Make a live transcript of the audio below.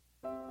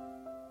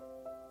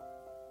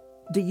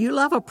Do you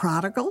love a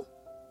prodigal?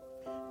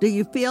 Do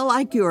you feel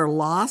like you are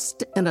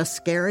lost in a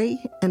scary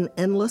and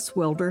endless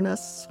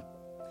wilderness?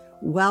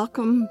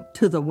 Welcome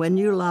to the When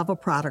You Love a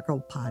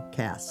Prodigal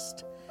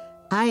podcast.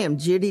 I am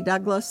Judy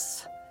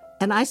Douglas,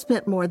 and I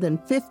spent more than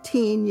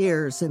 15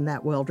 years in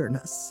that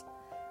wilderness.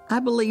 I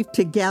believe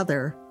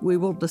together we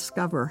will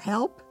discover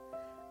help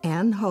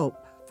and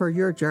hope for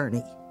your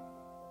journey.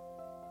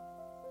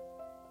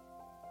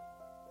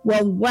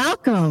 Well,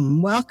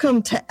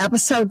 welcome to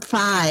episode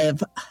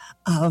 5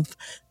 of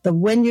the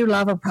When You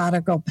Love a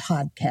Prodigal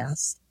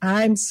podcast.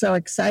 I'm so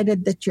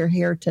excited that you're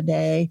here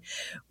today.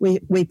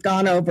 We've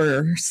gone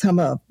over some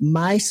of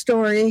my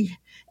story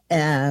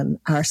and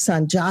our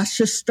son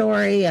Josh's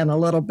story and a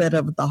little bit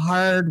of the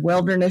hard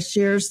wilderness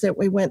years that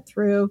we went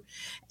through.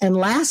 And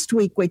last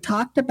week we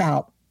talked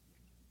about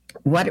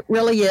what it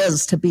really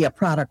is to be a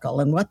prodigal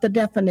and what the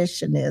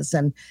definition is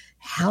and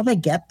how they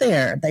get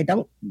there. They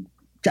don't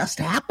just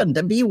happen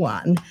to be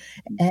one.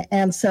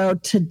 And so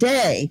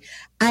today,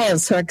 I am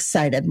so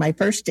excited. My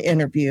first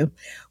interview,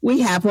 we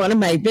have one of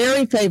my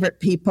very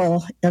favorite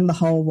people in the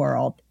whole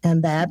world,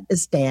 and that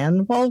is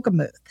Dan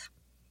Wolgemuth.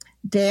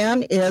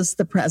 Dan is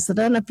the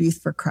president of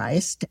Youth for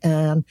Christ,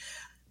 and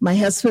my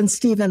husband,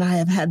 Steve, and I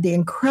have had the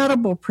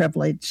incredible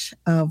privilege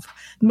of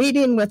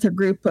meeting with a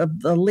group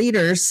of the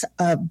leaders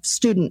of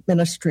student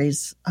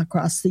ministries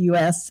across the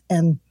U.S.,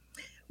 and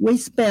we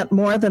spent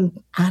more than,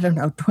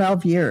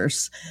 12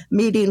 years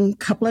meeting a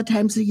couple of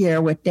times a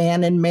year with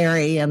Dan and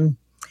Mary. And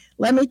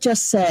let me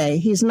just say,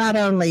 he's not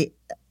only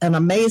an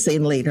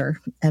amazing leader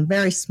and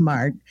very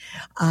smart,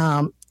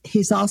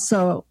 he's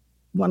also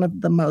one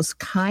of the most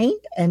kind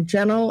and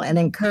gentle and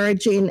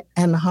encouraging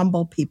and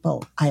humble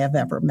people I have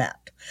ever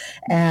met.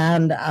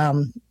 And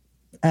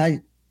I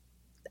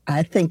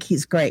think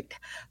he's great.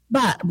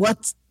 But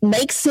what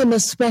makes him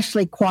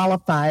especially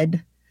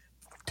qualified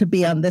to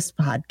be on this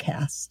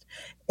podcast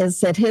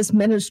is that his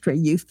ministry,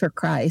 Youth for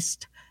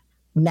Christ,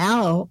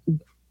 now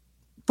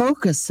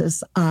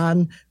focuses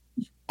on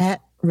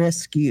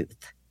at-risk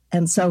youth.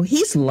 And so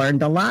he's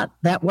learned a lot.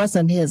 That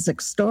wasn't his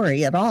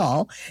story at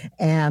all.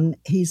 And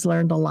he's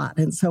learned a lot.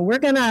 And so we're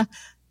going to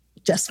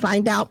just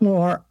find out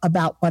more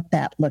about what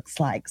that looks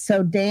like.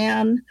 So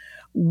Dan,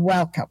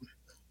 welcome.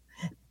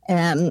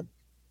 And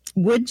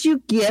would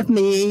you give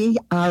me,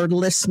 our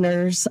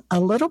listeners,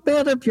 a little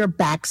bit of your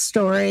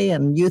backstory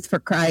and Youth for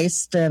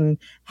Christ and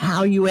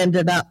how you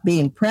ended up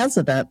being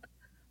president,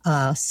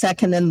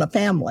 second in the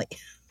family?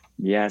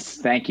 Yes.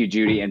 Thank you,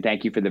 Judy. And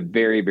thank you for the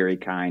very, very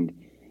kind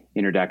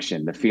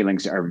introduction. The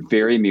feelings are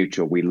very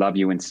mutual. We love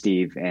you and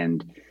Steve.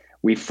 And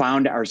we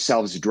found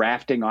ourselves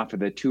drafting off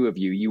of the two of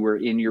you. You were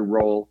in your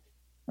role,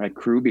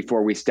 crew,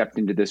 before we stepped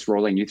into this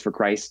role in Youth for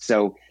Christ.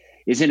 So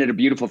isn't it a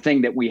beautiful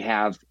thing that we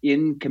have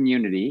in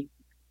community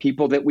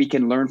people that we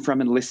can learn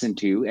from and listen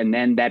to, and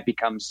then that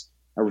becomes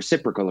a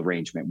reciprocal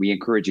arrangement. We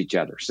encourage each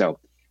other. So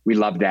we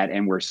love that,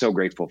 and we're so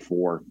grateful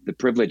for the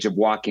privilege of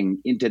walking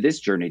into this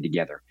journey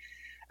together.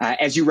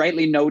 As you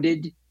rightly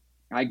noted,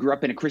 I grew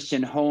up in a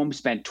Christian home,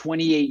 spent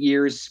 28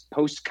 years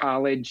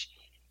post-college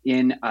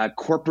in a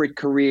corporate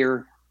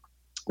career.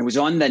 I was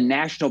on the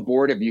national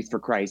board of Youth for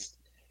Christ.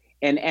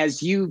 And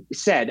as you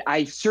said,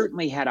 I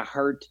certainly had a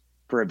heart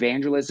for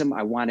evangelism.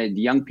 I wanted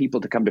young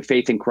people to come to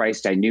faith in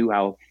Christ. I knew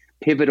how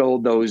pivotal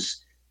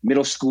those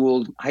middle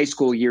school, high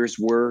school years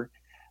were.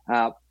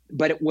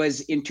 But it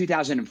was in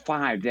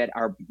 2005 that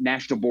our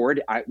national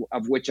board,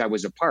 of which I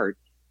was a part,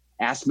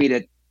 asked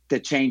me to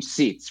change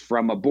seats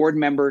from a board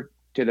member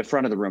to the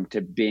front of the room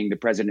to being the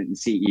president and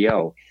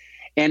CEO.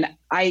 And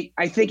I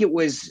think it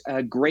was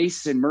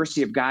grace and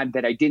mercy of God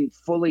that I didn't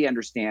fully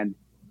understand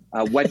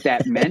what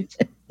that meant.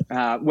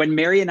 When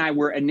Mary and I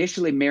were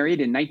initially married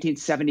in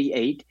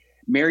 1978,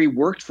 Mary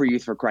worked for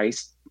Youth for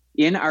Christ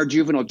in our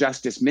juvenile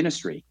justice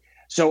ministry.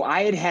 So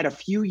I had had a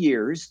few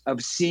years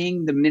of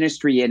seeing the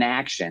ministry in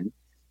action,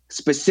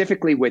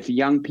 specifically with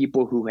young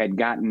people who had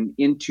gotten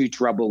into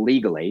trouble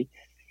legally.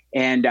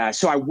 And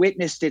so I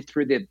witnessed it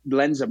through the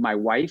lens of my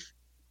wife.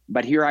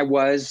 But here I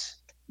was,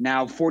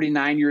 now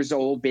 49 years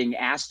old, being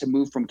asked to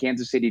move from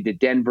Kansas City to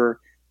Denver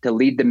to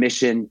lead the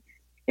mission.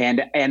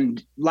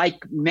 And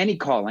like many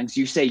callings,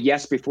 you say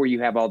yes before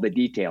you have all the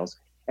details.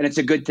 And it's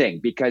a good thing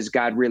because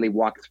God really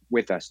walked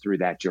with us through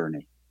that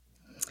journey.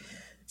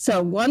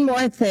 So one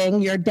more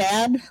thing, your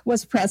dad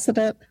was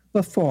president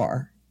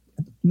before,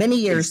 many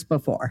years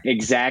before.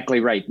 Exactly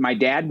right. My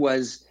dad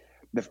was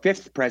the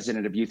 5th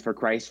president of Youth for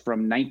Christ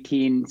from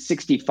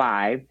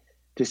 1965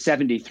 to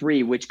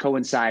 73, which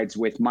coincides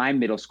with my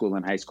middle school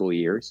and high school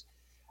years.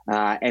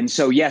 And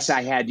so, yes,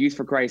 I had Youth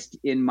for Christ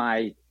in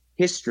my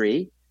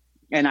history,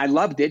 and I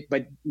loved it,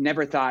 but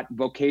never thought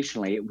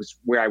vocationally it was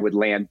where I would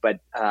land. But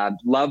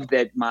loved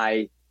that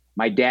my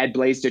dad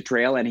blazed a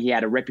trail, and he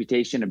had a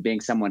reputation of being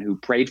someone who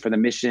prayed for the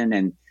mission.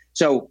 And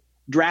so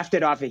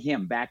drafted off of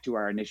him back to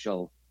our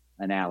initial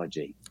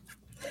analogy.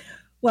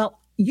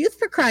 Well, Youth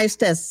for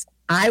Christ, as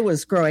I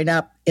was growing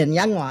up in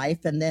Young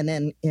Life and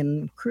then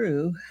in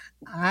Crew,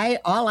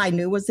 all I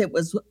knew was it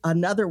was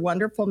another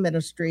wonderful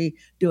ministry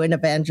doing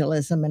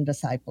evangelism and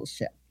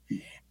discipleship.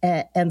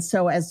 And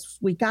so as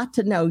we got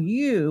to know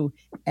you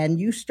and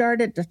you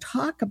started to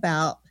talk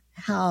about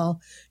how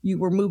you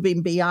were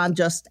moving beyond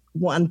just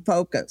one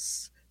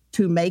focus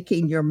to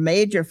making your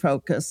major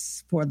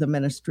focus for the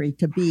ministry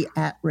to be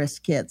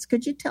at-risk kids.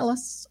 Could you tell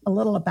us a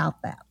little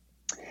about that?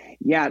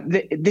 Yeah,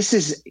 this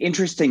is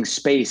interesting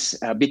space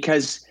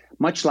because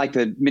much like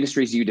the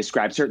ministries you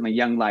described, certainly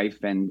Young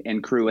Life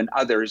and Crew and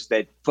others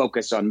that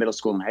focus on middle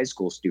school and high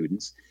school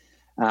students,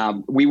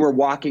 we were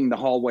walking the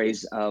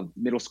hallways of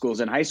middle schools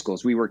and high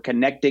schools. We were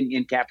connecting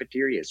in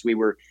cafeterias. We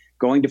were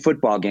going to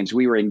football games.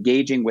 We were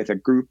engaging with a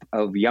group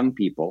of young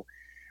people.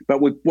 But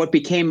what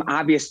became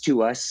obvious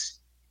to us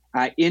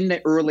in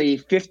the early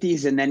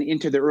 50s and then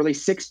into the early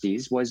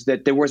 60s was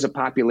that there was a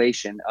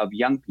population of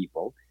young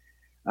people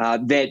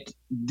that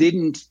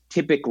didn't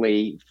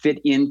typically fit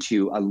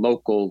into a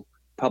local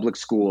public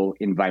school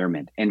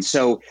environment. And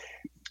so,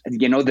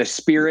 the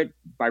Spirit,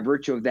 by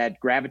virtue of that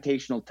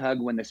gravitational tug,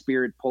 when the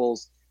Spirit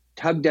pulls,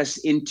 tugged us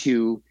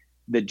into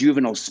the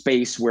juvenile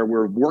space where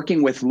we're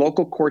working with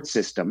local court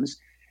systems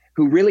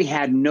who really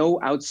had no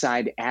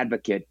outside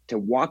advocate to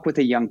walk with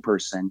a young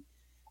person,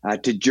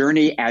 to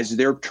journey as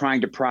they're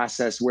trying to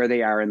process where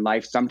they are in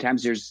life.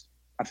 Sometimes there's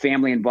a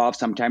family involved,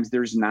 sometimes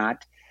there's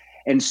not.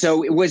 And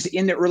so it was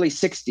in the early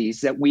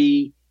 60s that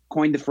we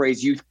coined the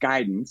phrase youth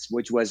guidance,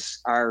 which was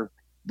our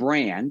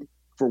brand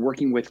for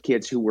working with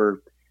kids who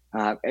were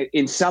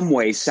in some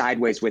ways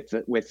sideways with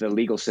the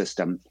legal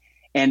system.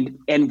 And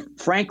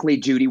frankly,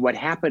 Judy, what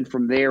happened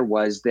from there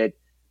was that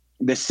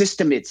the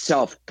system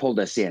itself pulled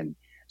us in.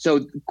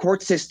 So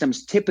court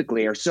systems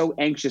typically are so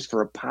anxious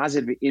for a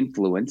positive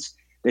influence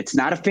that's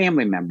not a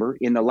family member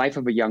in the life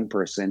of a young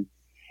person.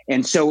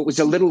 And so it was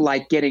a little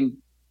like getting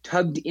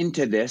tugged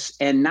into this.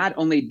 And not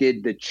only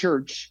did the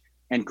church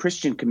and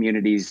Christian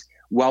communities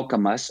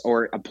welcome us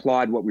or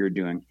applaud what we were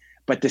doing,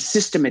 but the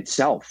system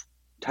itself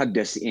tugged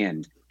us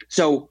in.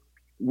 So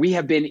we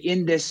have been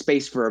in this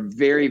space for a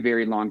very,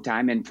 very long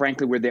time. And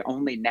frankly, we're the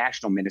only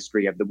national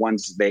ministry of the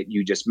ones that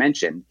you just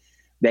mentioned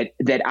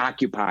that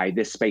occupy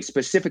this space,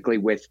 specifically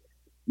with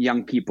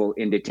young people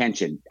in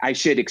detention. I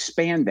should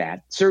expand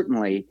that.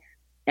 Certainly,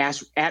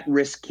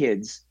 at-risk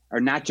kids are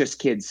not just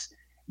kids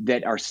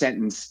that are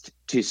sentenced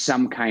to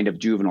some kind of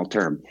juvenile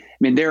term. I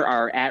mean, there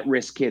are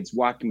at-risk kids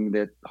walking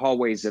the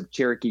hallways of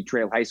Cherokee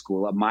Trail High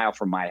School a mile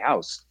from my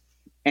house.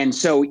 And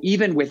so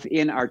even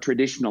within our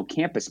traditional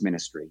campus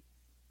ministry,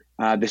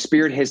 the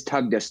Spirit has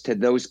tugged us to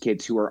those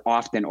kids who are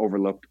often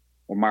overlooked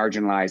or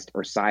marginalized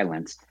or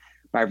silenced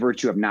by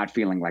virtue of not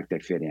feeling like they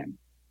fit in.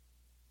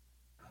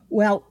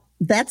 Well,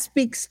 that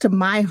speaks to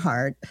my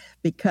heart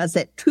because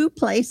at two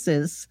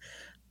places,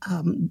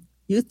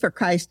 Youth for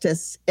Christ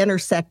has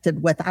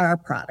intersected with our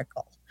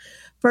prodigal.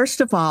 First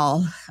of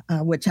all,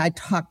 which I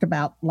talked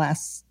about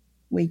last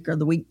week or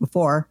the week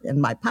before in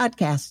my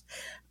podcast,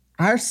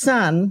 our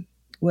son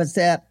was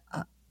at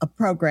a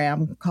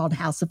program called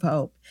House of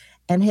Hope,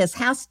 and his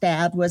house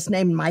dad was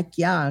named Mike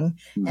Young,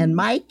 and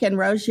Mike and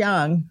Rose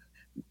Young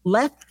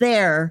left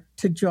there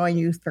to join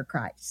Youth for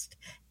Christ.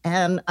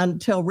 And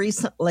until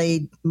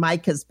recently,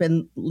 Mike has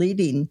been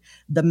leading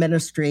the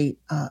ministry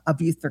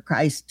of Youth for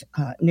Christ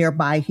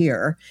nearby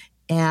here.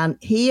 And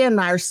he and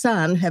our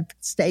son have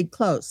stayed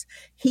close.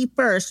 He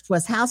first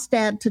was house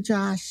dad to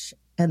Josh,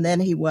 and then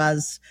he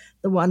was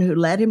the one who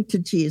led him to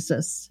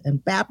Jesus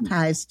and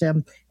baptized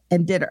him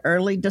and did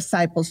early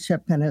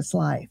discipleship in his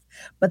life.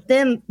 But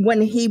then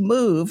when he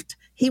moved,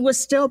 he was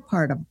still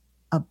part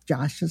of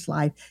Josh's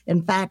life.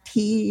 In fact,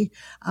 he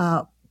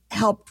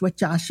helped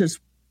with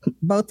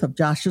both of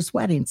Josh's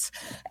weddings.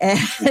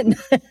 And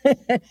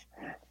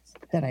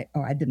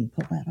I didn't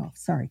pull that off.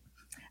 Sorry.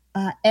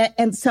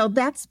 And so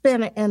that's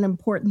been an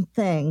important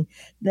thing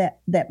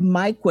that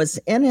Mike was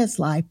in his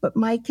life, but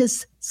Mike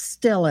is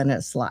still in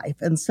his life.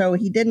 And so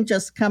he didn't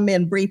just come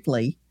in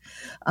briefly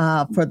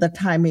for the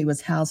time he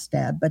was house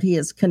dad, but he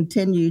has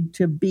continued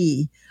to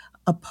be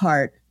a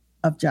part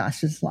of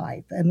Josh's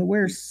life. And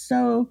we're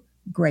so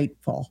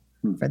grateful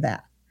for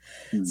that.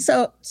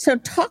 So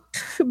talk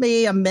to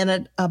me a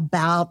minute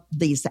about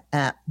these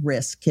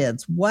at-risk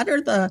kids. What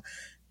are the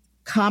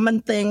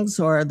common things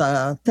or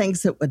the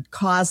things that would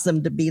cause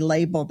them to be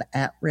labeled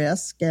at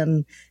risk,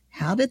 and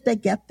how did they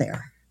get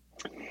there?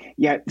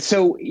 Yeah,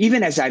 so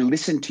even as I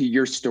listen to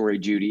your story,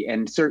 Judy,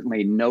 and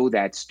certainly know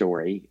that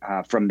story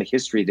from the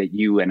history that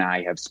you and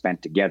I have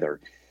spent together,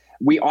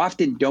 we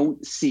often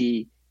don't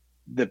see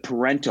the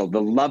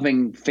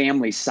loving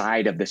family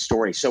side of the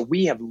story. So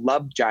we have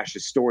loved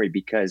Josh's story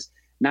because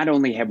not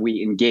only have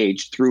we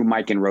engaged through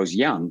Mike and Rose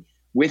Young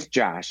with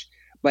Josh,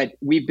 but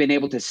we've been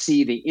able to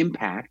see the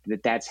impact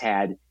that that's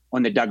had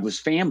on the Douglas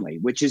family,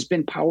 which has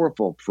been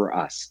powerful for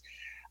us.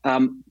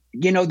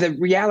 The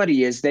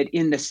reality is that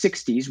in the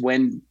 60s,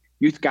 when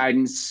Youth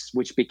Guidance,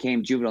 which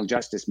became Juvenile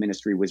Justice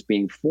Ministry, was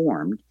being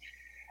formed,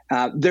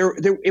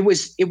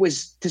 it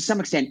was to some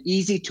extent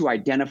easy to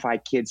identify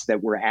kids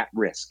that were at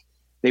risk.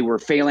 They were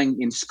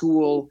failing in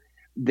school.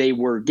 They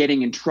were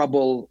getting in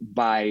trouble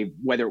by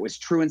whether it was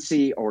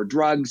truancy or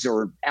drugs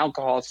or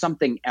alcohol,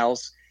 something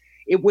else.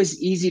 it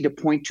was easy to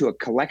point to a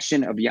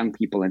collection of young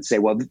people and say,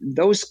 well,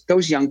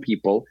 those young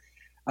people,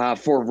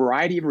 for a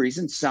variety of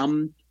reasons,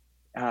 some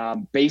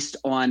based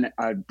on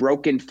a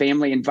broken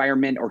family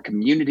environment or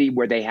community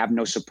where they have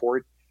no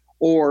support,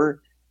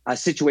 or a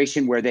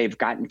situation where they've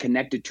gotten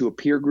connected to a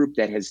peer group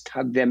that has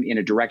tugged them in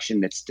a direction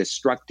that's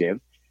destructive.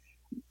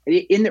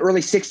 In the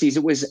early 60s,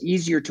 it was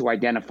easier to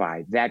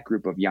identify that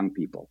group of young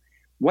people.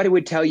 What it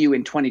would tell you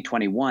in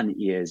 2021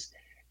 is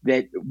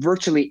that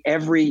virtually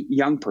every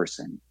young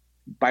person,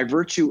 by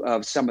virtue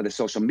of some of the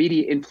social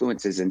media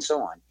influences and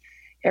so on,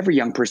 every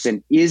young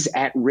person is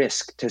at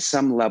risk to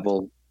some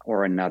level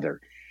or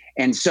another.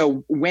 And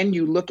so when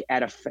you look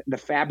at the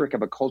fabric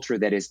of a culture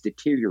that is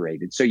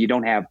deteriorated, so you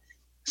don't have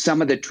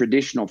some of the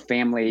traditional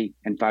family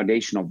and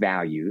foundational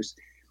values,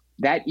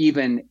 that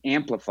even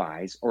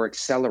amplifies or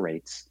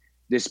accelerates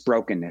this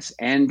brokenness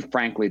and,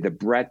 frankly, the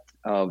breadth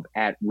of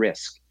at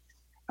risk.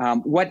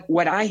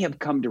 What I have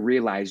come to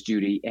realize,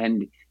 Judy,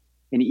 and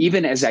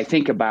even as I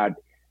think about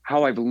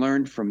how I've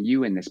learned from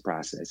you in this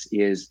process,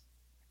 is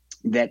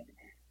that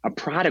a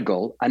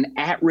prodigal, an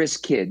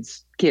at-risk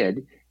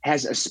kid,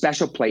 has a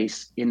special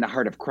place in the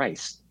heart of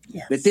Christ.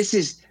 Yes. That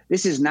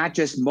this is not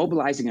just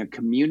mobilizing a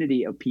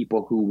community of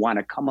people who want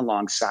to come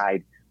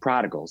alongside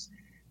prodigals.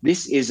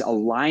 This is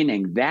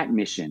aligning that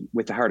mission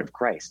with the heart of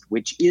Christ,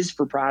 which is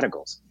for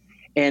prodigals.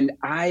 And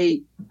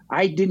I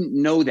didn't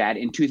know that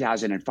in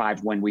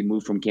 2005 when we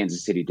moved from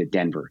Kansas City to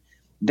Denver.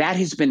 That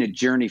has been a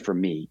journey for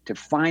me to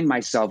find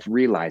myself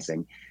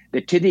realizing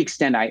that to the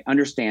extent I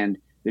understand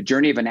the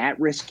journey of an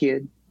at-risk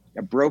kid,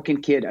 a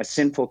broken kid, a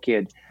sinful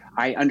kid,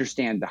 I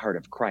understand the heart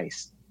of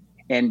Christ.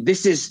 And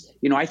this is,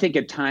 I think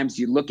at times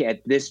you look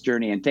at this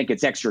journey and think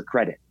it's extra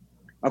credit.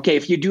 Okay,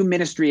 if you do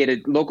ministry at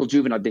a local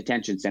juvenile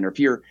detention center, if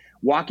you're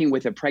walking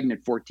with a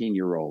pregnant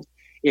 14-year-old,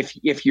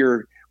 if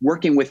you're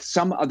working with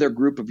some other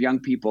group of young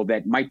people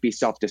that might be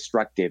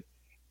self-destructive,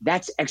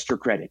 that's extra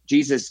credit.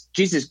 Jesus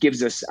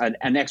gives us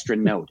an extra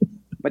note.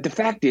 But the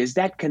fact is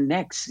that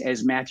connects,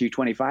 as Matthew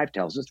 25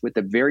 tells us, with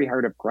the very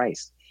heart of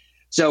Christ.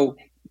 So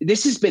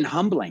this has been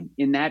humbling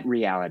in that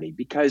reality,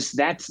 because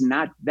that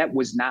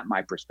was not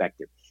my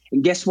perspective.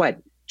 And guess what?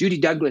 Judy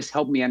Douglas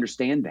helped me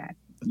understand that.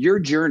 Your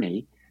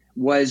journey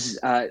was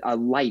a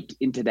light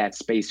into that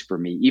space for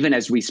me, even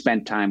as we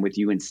spent time with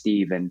you and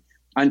Steve and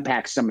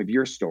unpacked some of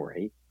your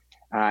story,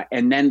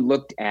 and then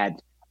looked at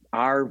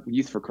our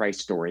Youth for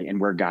Christ story and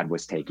where God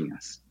was taking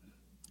us.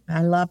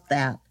 I love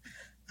that.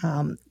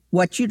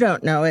 What you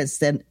don't know is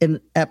that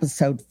in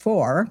episode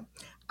 4,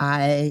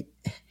 I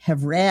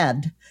have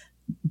read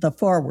the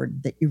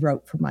foreword that you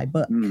wrote for my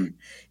book,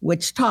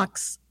 which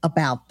talks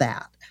about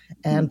that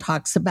and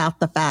talks about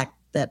the fact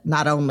that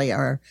not only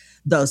are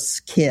those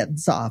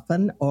kids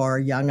often or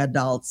young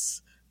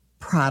adults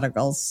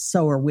prodigals,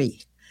 so are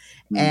we.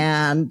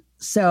 And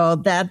so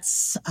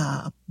that's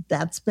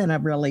been a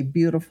really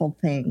beautiful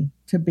thing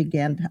to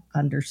begin to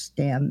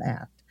understand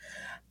that.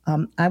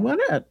 I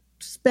want to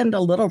spend a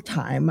little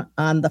time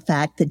on the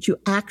fact that you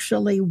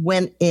actually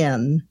went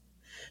in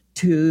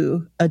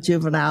to a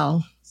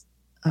juvenile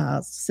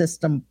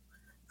system,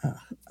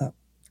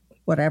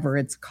 whatever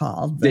it's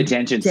called.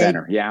 Detention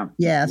center, yeah.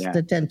 Yes, yeah.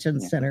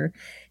 Detention center.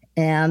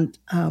 And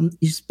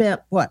you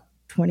spent,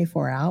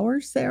 24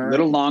 hours there? A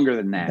little longer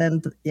than that.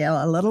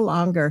 A little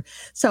longer.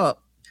 So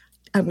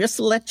I'm just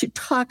to let you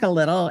talk a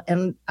little,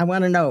 and I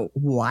want to know,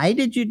 why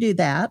did you do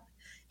that?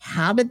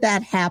 How did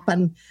that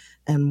happen?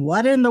 And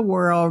what in the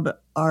world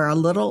are a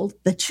little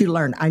that you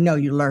learned? I know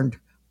you learned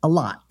a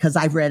lot because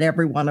I've read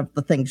every one of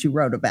the things you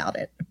wrote about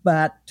it.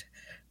 But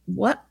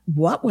what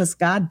was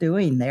God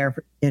doing there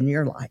in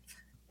your life?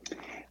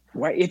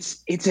 Well,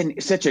 it's an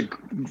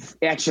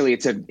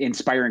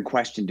inspiring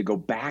question to go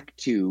back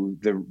to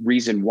the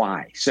reason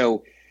why.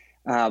 So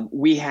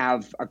we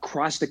have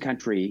across the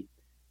country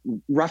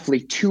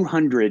roughly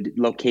 200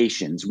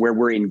 locations where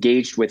we're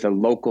engaged with a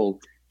local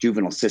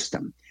juvenile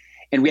system.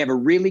 And we have a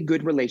really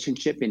good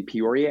relationship in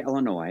Peoria,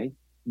 Illinois,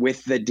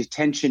 with the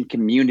detention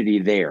community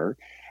there.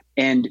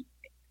 And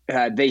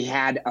they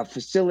had a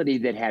facility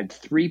that had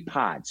 3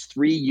 pods,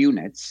 3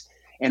 units,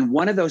 and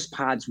one of those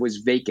pods was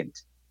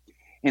vacant.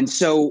 And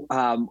so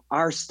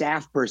our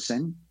staff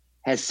person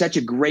has such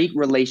a great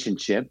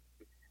relationship.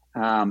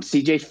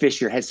 CJ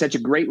Fisher has such a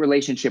great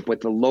relationship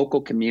with the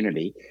local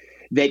community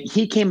that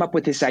he came up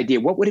with this idea.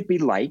 What would it be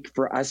like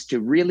for us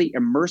to really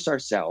immerse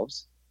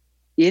ourselves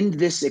in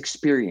this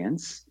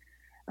experience,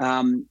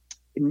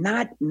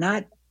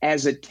 not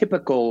as a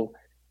typical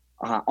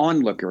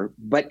onlooker,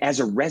 but as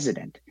a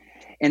resident?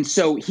 And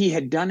so he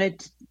had done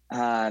it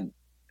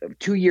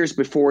 2 years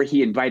before.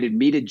 He invited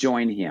me to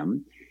join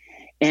him.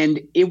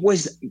 And it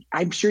was,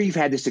 I'm sure you've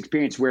had this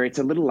experience where it's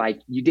a little like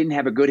you didn't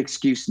have a good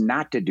excuse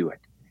not to do it.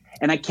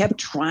 And I kept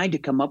trying to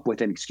come up with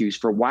an excuse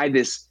for why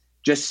this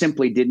just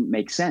simply didn't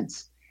make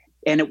sense.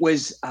 And it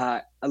was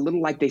a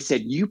little like they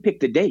said, you pick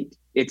the date.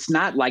 It's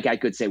not like I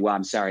could say, well,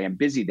 I'm sorry, I'm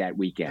busy that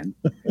weekend.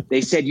 They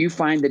said, you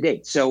find the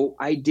date. So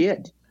I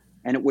did.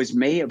 And it was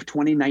May of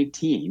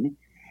 2019.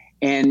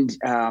 And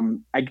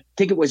I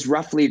think it was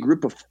roughly a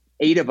group of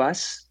 8 of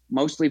us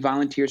mostly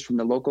volunteers from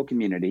the local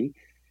community,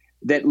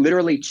 that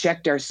literally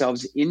checked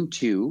ourselves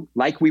into,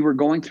 like we were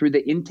going through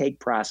the intake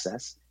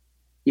process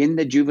in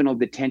the juvenile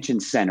detention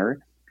center.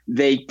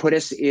 They put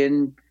us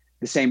in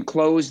the same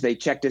clothes. They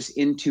checked us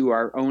into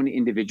our own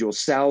individual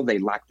cell. They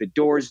locked the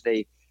doors.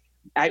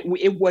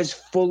 It was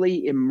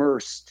fully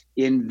immersed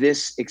in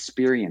this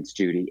experience,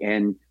 Judy.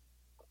 And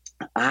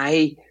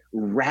I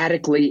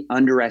radically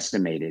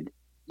underestimated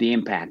the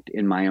impact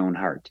in my own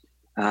heart.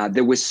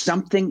 There was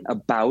something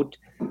about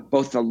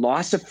both the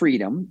loss of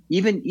freedom,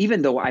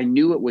 even though I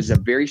knew it was a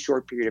very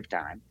short period of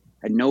time,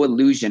 I had no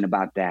illusion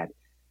about that,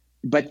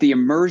 but the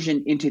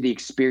immersion into the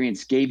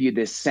experience gave you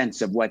this sense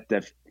of what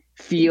the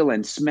feel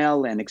and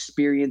smell and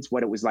experience,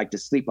 what it was like to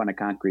sleep on a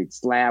concrete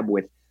slab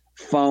with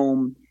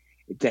foam,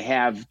 to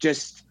have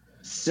just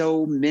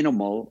so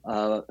minimal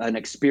an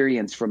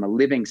experience from a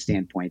living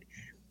standpoint.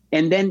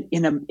 And then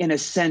in a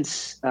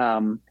sense,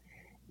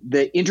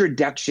 the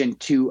introduction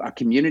to a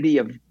community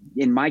of,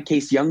 in my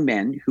case, young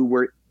men who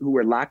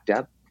were locked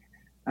up.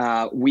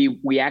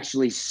 We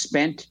actually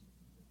spent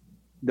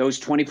those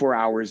 24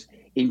 hours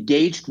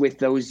engaged with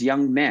those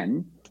young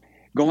men,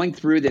 going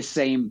through the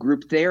same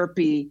group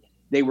therapy.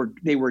 They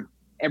were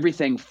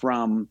everything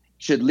from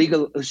should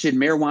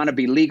marijuana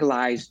be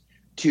legalized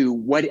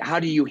to how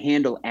do you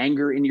handle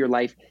anger in your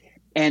life.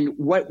 And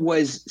what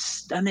was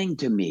stunning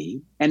to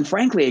me, and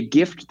frankly a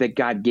gift that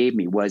God gave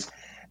me, was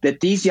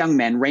that these young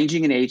men,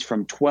 ranging in age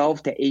from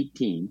 12 to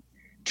 18,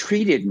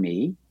 treated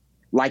me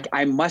like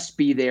I must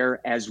be there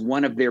as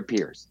one of their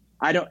peers.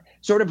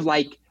 Sort of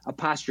like a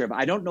posture of,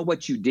 I don't know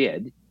what you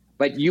did,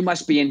 but you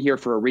must be in here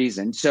for a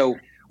reason. So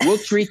we'll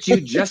treat you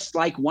just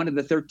like one of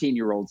the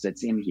 13-year-olds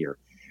that's in here.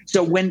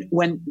 So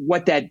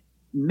what that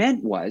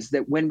meant was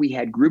that when we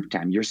had group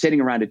time, you're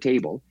sitting around a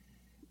table,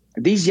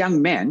 these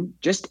young men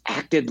just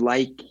acted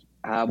like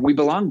we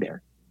belonged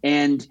there.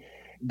 And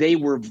they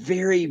were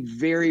very,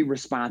 very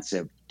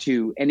responsive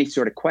to any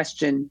sort of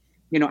question.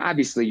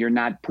 Obviously you're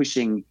not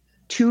pushing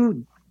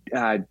too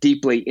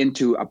deeply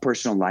into a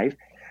personal life,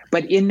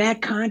 but in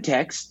that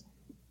context,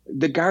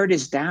 the guard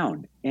is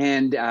down.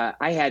 And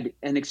I had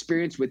an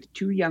experience with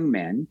two young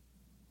men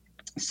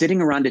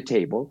sitting around a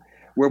table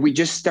where we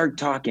just start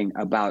talking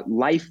about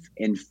life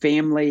and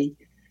family.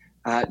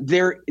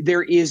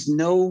 There is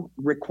no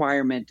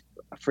requirement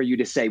for you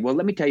to say, well,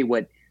 let me tell you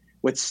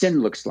what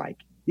sin looks like.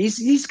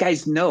 These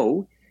guys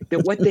know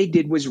that what they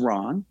did was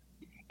wrong.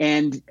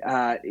 And,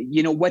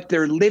 what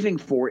they're living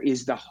for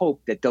is the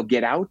hope that they'll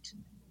get out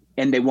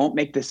and they won't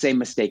make the same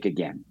mistake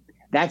again.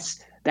 That's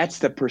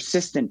the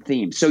persistent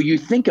theme. So you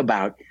think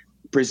about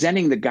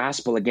presenting the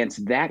gospel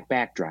against that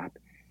backdrop,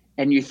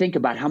 and you think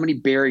about how many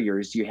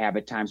barriers you have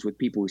at times with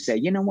people who say,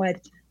 you know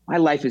what, my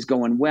life is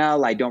going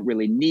well. I don't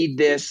really need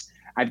this.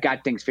 I've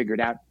got things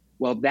figured out.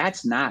 Well,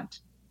 that's not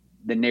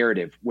the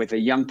narrative with a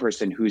young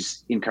person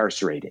who's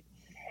incarcerated.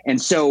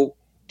 And so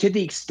to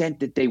the extent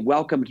that they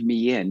welcomed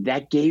me in,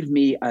 that gave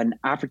me an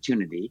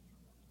opportunity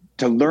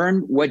to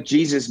learn what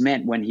Jesus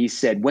meant when he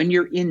said, when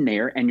you're in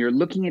there and you're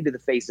looking into the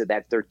face of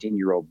that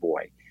 13-year-old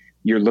boy,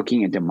 you're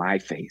looking into my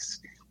face.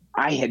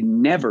 I had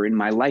never in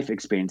my life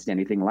experienced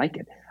anything like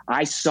it.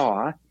 I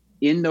saw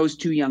in those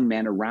two young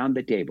men around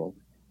the table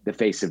the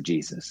face of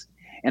Jesus.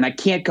 And I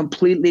can't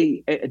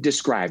completely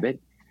describe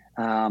it,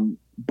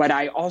 but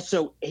I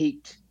also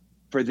ached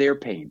for their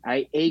pain.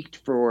 I ached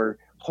for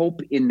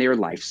hope in their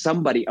life,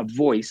 somebody, a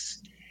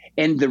voice,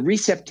 and the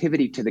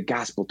receptivity to the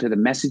gospel, to the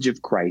message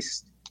of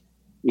Christ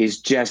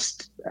is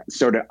just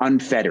sort of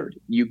unfettered.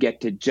 You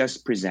get to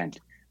just present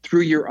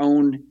through your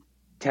own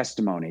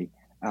testimony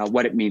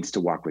what it means to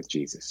walk with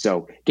Jesus.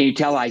 So can you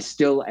tell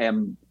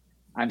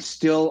I'm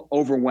still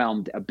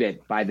overwhelmed a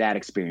bit by that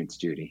experience,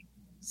 Judy.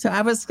 So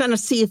I was going to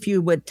see if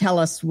you would tell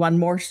us one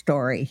more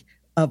story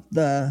of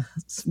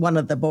one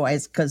of the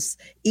boys, because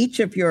each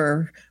of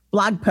your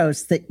blog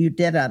posts that you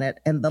did on it,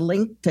 and the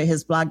link to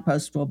his blog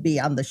post will be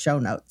on the show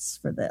notes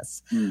for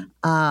this.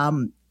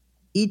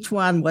 Each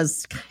one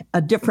was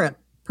a different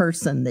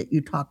person that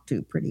you talked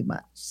to pretty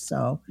much.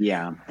 So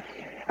yeah,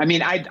 I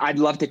mean, I'd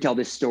love to tell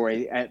this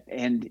story,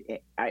 and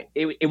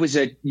it was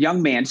a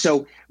young man.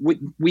 So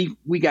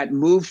we got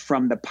moved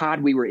from the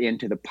pod we were in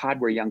to the pod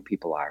where young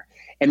people are,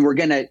 and we're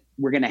gonna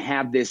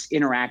have this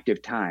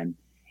interactive time.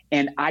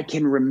 And I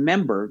can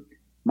remember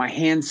my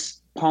hands,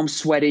 palms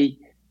sweaty.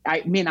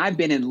 I mean, I've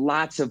been in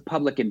lots of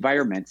public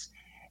environments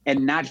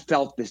and not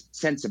felt the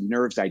sense of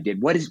nerves I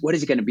did. What is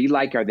it going to be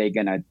like? Are they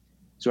going to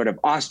sort of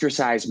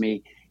ostracize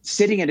me?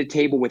 Sitting at a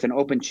table with an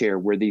open chair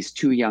were these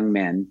two young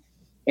men.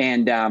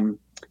 And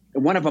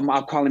one of them,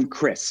 I'll call him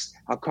Chris.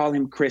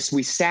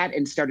 We sat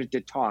and started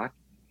to talk.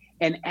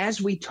 And as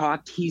we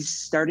talked, he's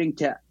starting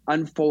to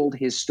unfold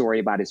his story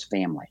about his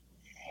family.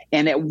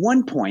 And at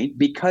one point,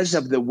 because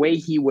of the way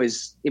he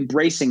was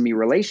embracing me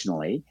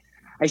relationally,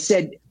 I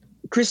said,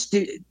 Chris,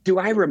 do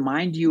I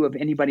remind you of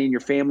anybody in your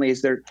family?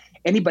 Is there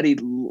anybody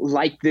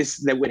like this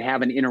that would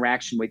have an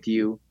interaction with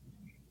you?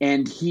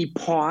 And he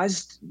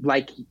paused,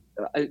 like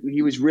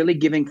he was really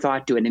giving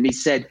thought to it. And he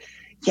said,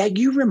 yeah,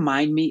 you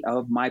remind me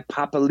of my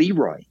Papa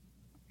Leroy.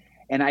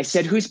 And I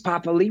said, who's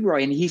Papa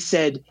Leroy? And he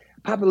said,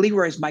 Papa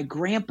Leroy is my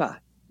grandpa.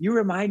 You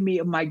remind me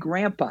of my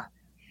grandpa.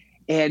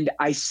 And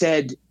I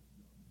said,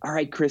 all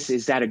right, Chris,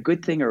 is that a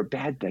good thing or a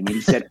bad thing? And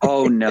he said,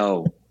 oh,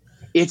 no,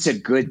 it's a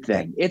good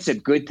thing. It's a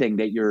good thing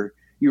that you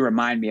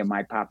remind me of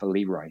my Papa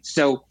Leroy.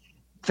 So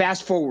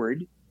fast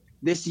forward,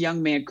 this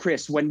young man,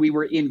 Chris, when we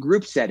were in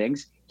group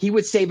settings, he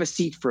would save a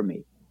seat for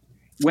me.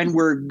 When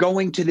we're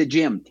going to the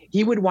gym,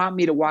 he would want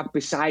me to walk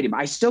beside him.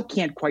 I still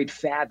can't quite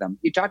fathom.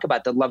 You talk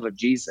about the love of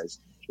Jesus.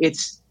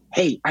 It's,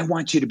 hey, I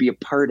want you to be a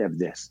part of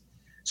this.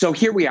 So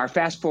here we are,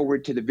 fast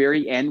forward to the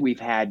very end. We've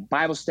had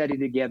Bible study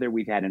together.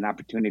 We've had an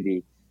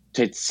opportunity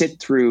to sit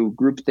through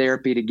group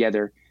therapy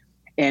together.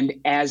 And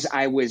as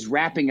I was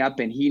wrapping up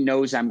and he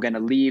knows I'm going to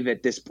leave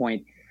at this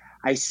point,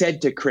 I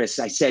said to Chris,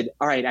 I said,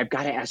 all right, I've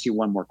got to ask you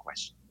one more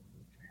question.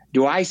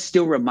 Do I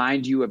still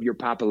remind you of your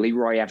Papa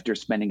Leroy after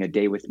spending a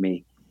day with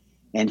me?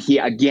 And he,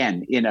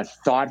 again, in a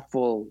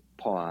thoughtful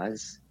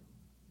pause,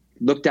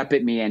 looked up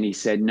at me and he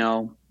said,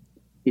 no.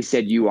 He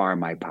said, you are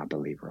my Papa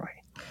Leroy.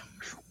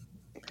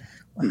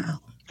 Wow.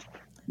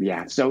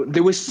 Yeah. So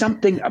there was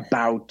something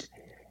about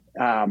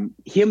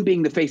him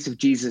being the face of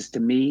Jesus to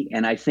me.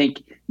 And I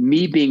think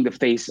me being the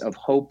face of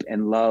hope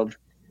and love,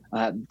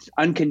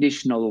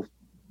 unconditional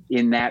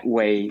in that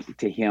way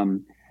to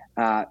him.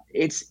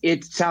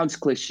 It sounds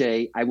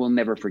cliche. I will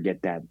never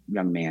forget that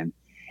young man.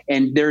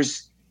 And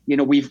there's,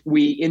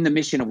 we in the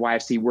mission of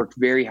YFC worked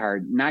very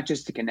hard, not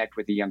just to connect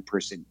with a young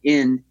person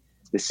in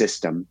the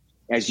system,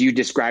 as you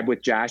described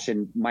with Josh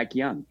and Mike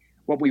Young.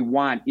 What we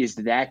want is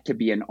that to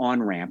be an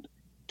on-ramp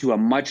to a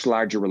much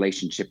larger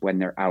relationship when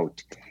they're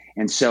out.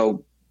 And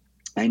so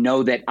I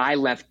know that I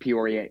left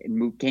Peoria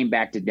and came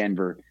back to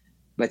Denver,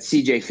 but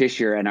CJ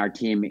Fisher and our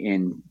team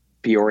in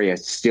Peoria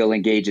still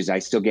engages. I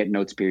still get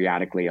notes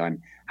periodically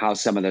on how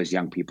some of those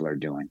young people are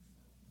doing.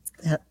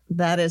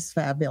 That is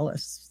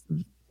fabulous.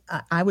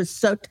 I was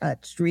so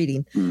touched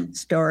reading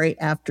story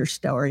after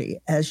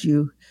story as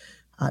you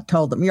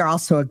told them. You're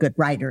also a good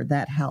writer.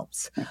 That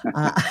helps.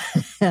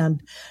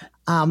 And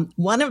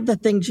one of the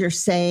things you're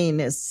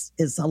saying is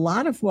a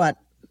lot of what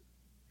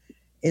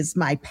is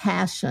my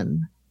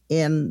passion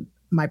in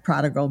my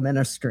prodigal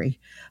ministry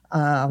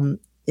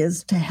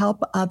is to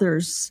help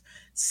others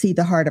see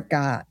the heart of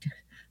God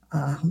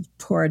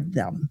toward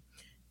them.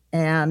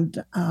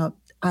 And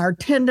our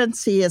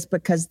tendency is,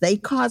 because they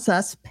cause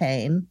us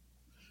pain,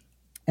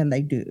 and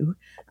they do,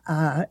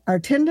 our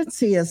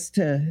tendency is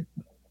to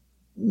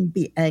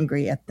be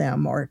angry at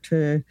them or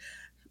to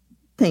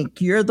think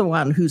you're the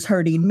one who's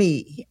hurting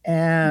me.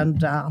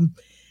 And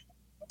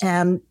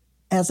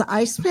as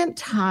I spent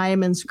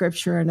time in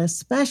Scripture, and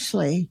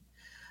especially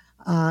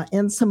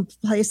in some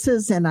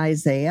places in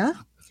Isaiah,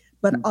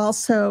 but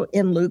also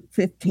in Luke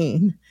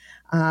 15,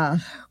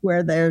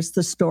 where there's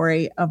the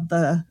story of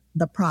the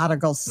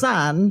prodigal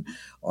son,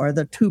 or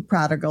the two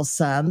prodigal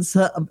sons.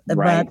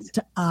 Right.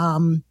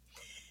 But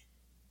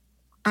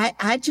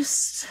I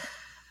just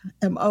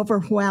am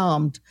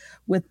overwhelmed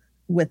with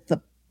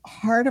the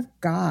heart of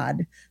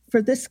God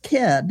for this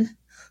kid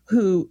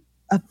who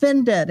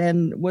offended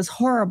and was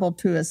horrible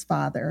to his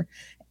father,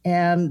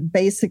 and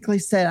basically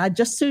said, "I'd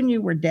just soon you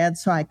were dead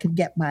so I could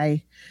get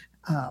my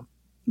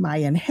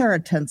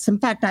inheritance. In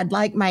fact, I'd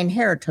like my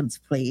inheritance,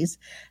 please."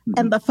 Mm-hmm.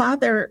 And the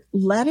father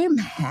let him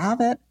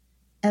have it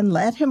and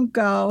let him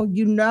go.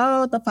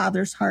 The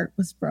father's heart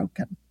was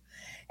broken.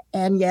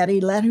 And yet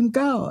he let him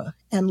go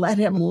and let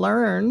him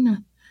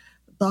learn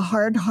the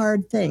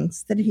hard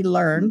things that he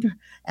learned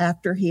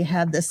after he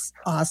had this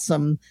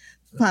awesome,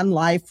 fun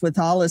life with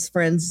all his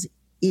friends,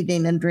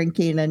 eating and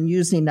drinking and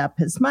using up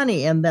his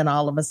money. And then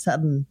all of a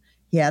sudden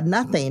he had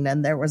nothing,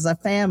 and there was a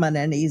famine,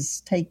 and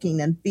he's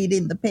taking and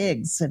feeding the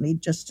pigs. And he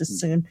just as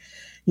soon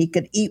he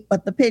could eat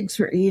what the pigs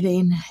were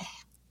eating,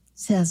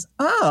 says,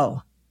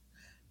 "Oh,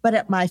 but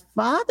at my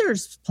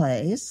father's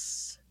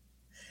place,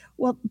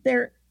 well,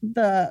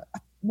 the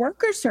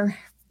workers are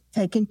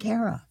taken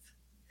care of.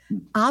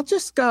 I'll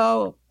just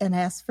go and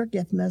ask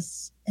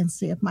forgiveness and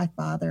see if my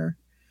father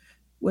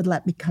would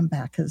let me come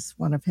back as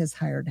one of his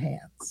hired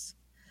hands."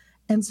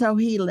 And so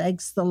he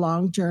legs the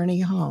long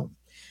journey home.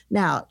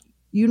 Now,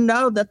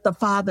 that the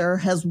father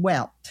has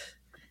wept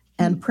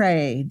and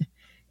prayed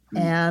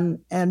and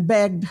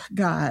begged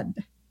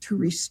God to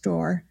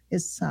restore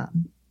his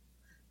son,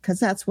 because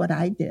that's what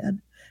I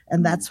did.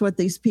 And that's what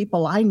these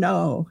people I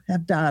know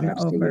have done.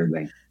 Absolutely.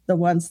 Over the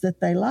ones that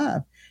they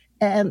love.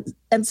 And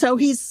so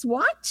he's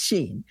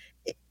watching,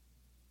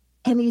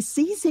 and he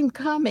sees him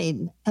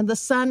coming, and the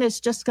son is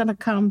just going to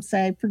come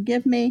say,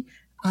 "Forgive me,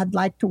 I'd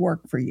like to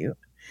work for you."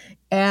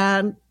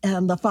 And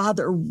the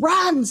father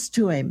runs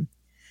to him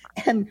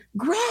and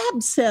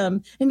grabs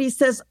him, and he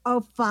says,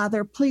 "Oh,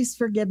 Father, please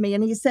forgive me."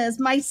 And he says,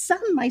 my son,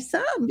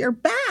 you're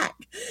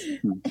back."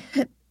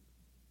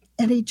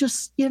 And he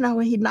just, he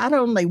not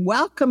only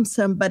welcomes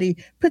him, but he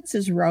puts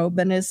his robe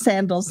and his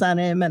sandals on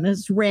him and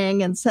his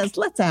ring and says,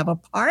 "Let's have a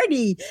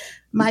party.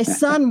 My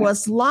son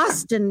was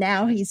lost and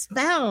now he's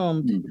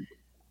found."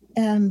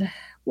 And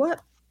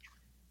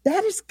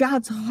that is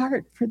God's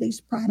heart for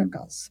these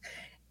prodigals.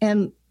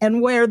 and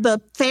where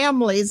the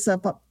families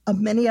of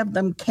many of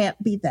them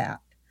can't be that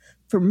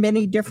for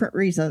many different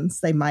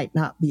reasons. They might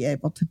not be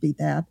able to be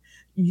that.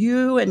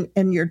 You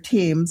and your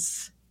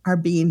teams are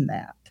being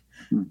that.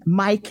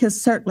 Mike has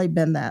certainly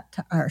been that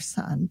to our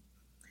son.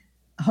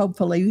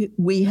 Hopefully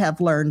we have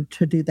learned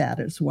to do that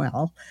as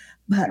well.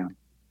 But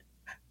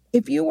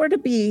if you were to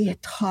be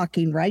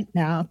talking right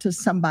now to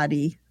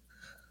somebody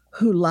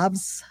who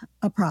loves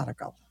a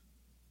prodigal,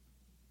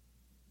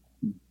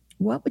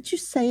 what would you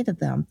say to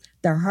them?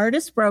 Their heart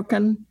is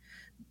broken.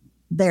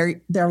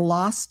 They're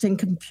lost and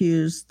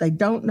confused. They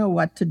don't know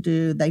what to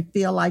do. They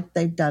feel like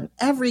they've done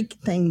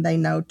everything they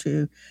know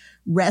to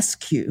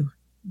rescue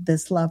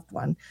this loved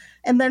one.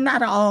 And they're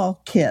not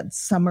all kids.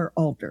 Some are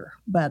older.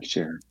 But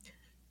sure.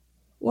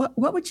 What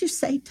would you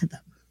say to them?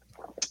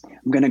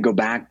 I'm going to go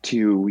back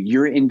to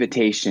your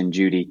invitation,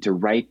 Judy, to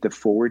write the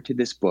foreword to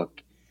this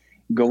book,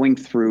 going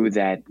through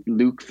that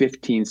Luke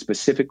 15,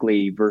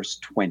 specifically verse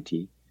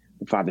 20.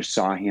 The father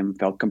saw him,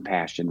 felt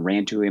compassion,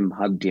 ran to him,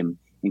 hugged him,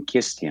 and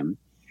kissed him.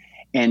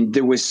 And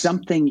there was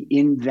something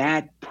in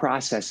that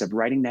process of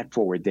writing that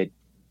forward that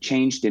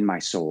changed in my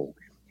soul.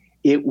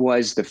 It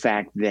was the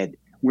fact that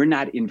we're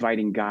not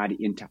inviting God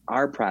into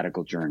our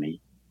prodigal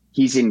journey.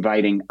 He's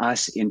inviting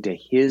us into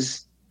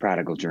his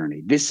prodigal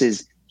journey. This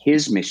is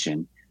his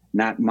mission,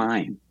 not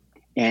mine.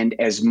 And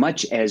as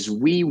much as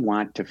we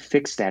want to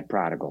fix that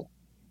prodigal,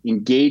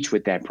 engage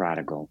with that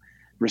prodigal,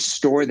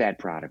 restore that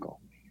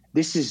prodigal,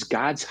 this is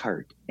God's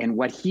heart. And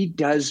what he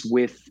does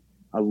with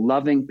a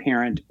loving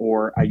parent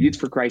or a Youth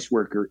for Christ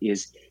worker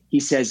is he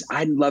says,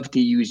 I'd love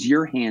to use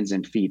your hands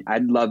and feet.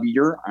 I'd love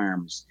your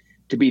arms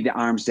to be the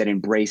arms that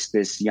embrace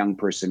this young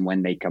person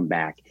when they come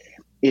back.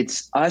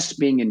 It's us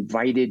being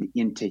invited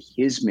into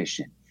his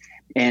mission.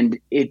 And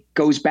it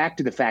goes back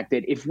to the fact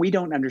that if we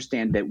don't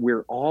understand that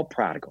we're all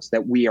prodigals,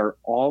 that we are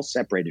all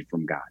separated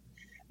from God,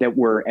 that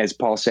we're, as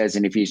Paul says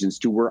in Ephesians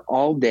 2, we're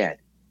all dead,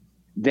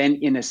 then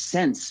in a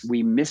sense,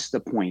 we miss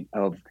the point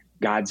of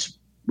God's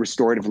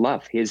restorative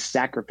love, his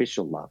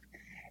sacrificial love.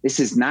 This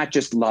is not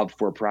just love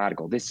for a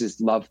prodigal. This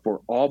is love for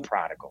all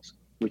prodigals,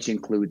 which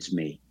includes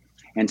me.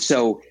 And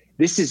so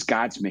this is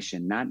God's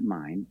mission, not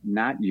mine,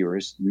 not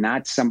yours,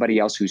 not somebody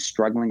else who's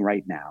struggling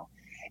right now.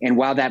 And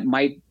while that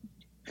might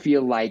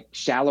feel like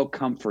shallow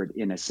comfort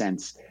in a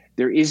sense,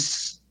 there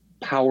is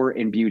power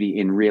and beauty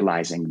in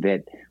realizing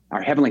that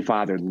our Heavenly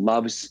Father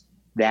loves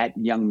that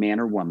young man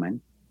or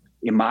woman.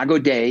 Imago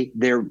Dei,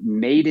 they're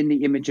made in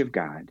the image of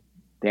God.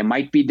 They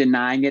might be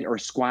denying it or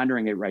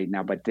squandering it right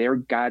now, but they're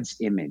God's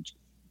image.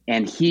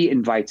 And he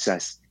invites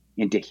us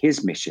into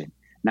his mission,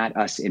 not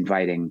us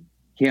inviting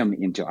him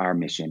into our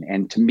mission.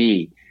 And to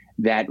me,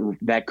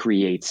 that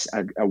creates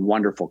a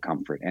wonderful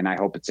comfort. And I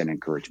hope it's an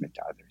encouragement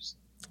to others.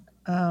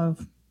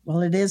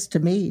 Well, it is to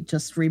me,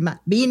 just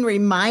being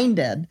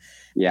reminded.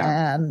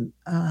 Yeah. And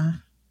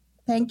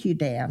thank you,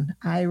 Dan.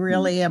 I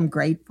really am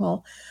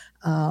grateful.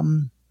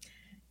 And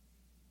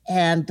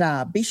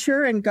be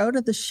sure and go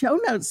to the show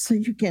notes so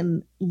you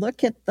can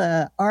look at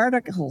the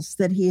articles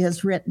that he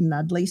has written.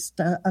 At least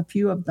a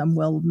few of them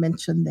will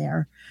mention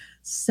there,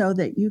 so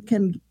that you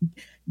can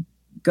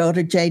go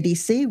to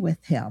JDC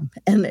with him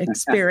and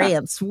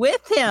experience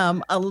with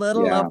him a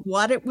little of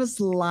what it was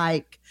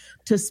like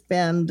to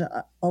spend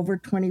over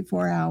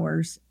 24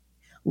 hours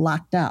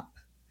locked up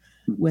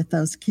with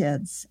those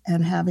kids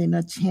and having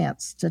a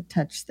chance to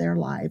touch their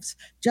lives.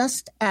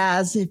 Just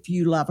as if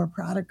you love a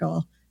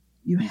prodigal,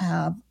 you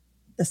have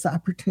this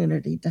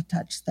opportunity to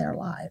touch their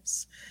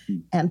lives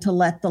and to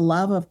let the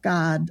love of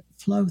God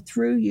flow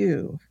through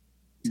you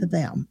to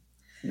them.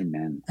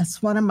 Amen.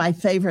 That's one of my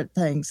favorite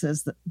things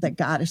is that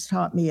God has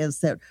taught me,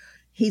 is that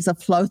he's a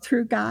flow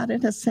through God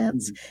in a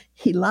sense. Mm-hmm.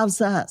 He loves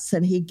us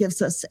and he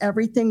gives us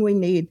everything we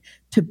need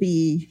to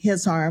be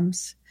his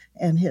arms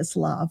and his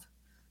love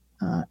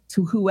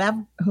to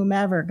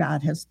whomever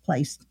God has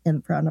placed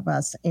in front of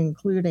us,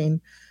 including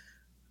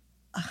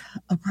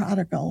a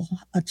prodigal,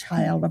 a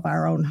child of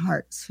our own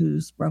hearts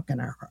who's broken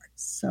our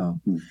hearts. So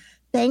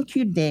thank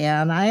you,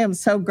 Dan. I am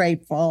so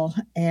grateful.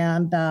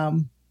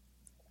 And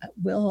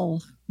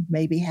we'll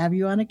maybe have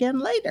you on again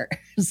later.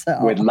 So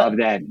would love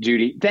that,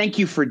 Judy. Thank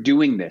you for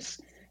doing this.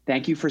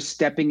 Thank you for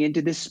stepping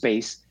into this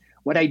space.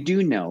 What I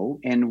do know,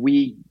 and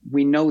we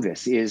know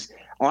this, is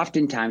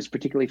oftentimes,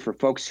 particularly for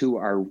folks who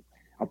are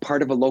a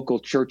part of a local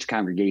church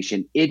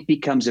congregation, it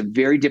becomes a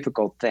very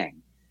difficult thing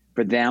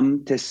for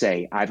them to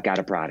say, I've got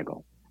a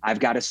prodigal. I've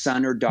got a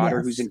son or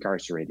daughter who's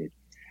incarcerated.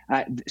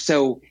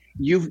 So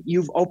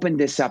you've opened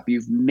this up.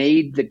 You've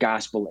made the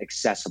gospel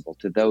accessible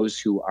to those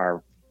who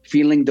are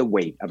feeling the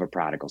weight of a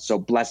prodigal. So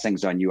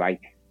blessings on you. I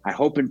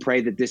hope and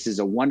pray that this is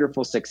a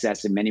wonderful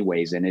success in many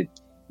ways, and it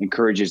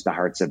encourages the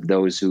hearts of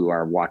those who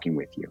are walking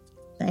with you.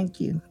 Thank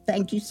you.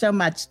 Thank you so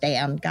much,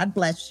 Dan. God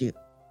bless you.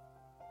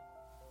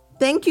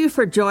 Thank you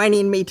for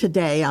joining me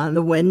today on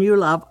the When You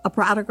Love a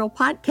Prodigal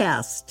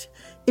podcast.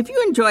 If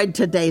you enjoyed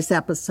today's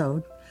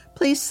episode,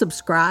 please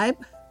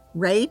subscribe,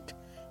 rate,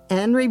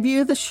 and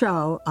review the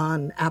show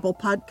on Apple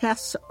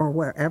Podcasts or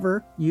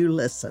wherever you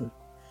listen.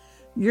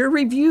 Your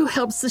review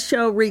helps the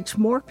show reach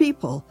more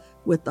people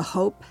with the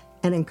hope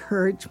and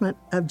encouragement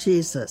of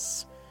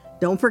Jesus.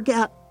 Don't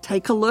forget,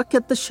 take a look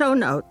at the show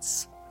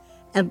notes.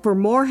 And for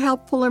more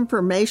helpful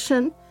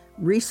information,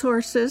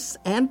 resources,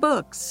 and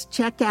books,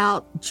 check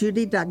out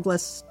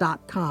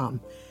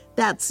judydouglas.com.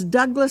 That's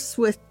Douglas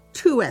with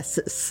 2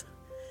 S's.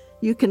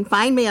 You can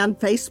find me on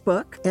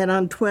Facebook and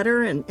on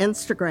Twitter and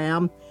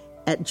Instagram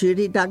at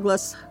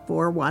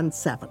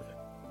JudyDouglas417.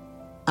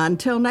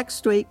 Until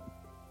next week.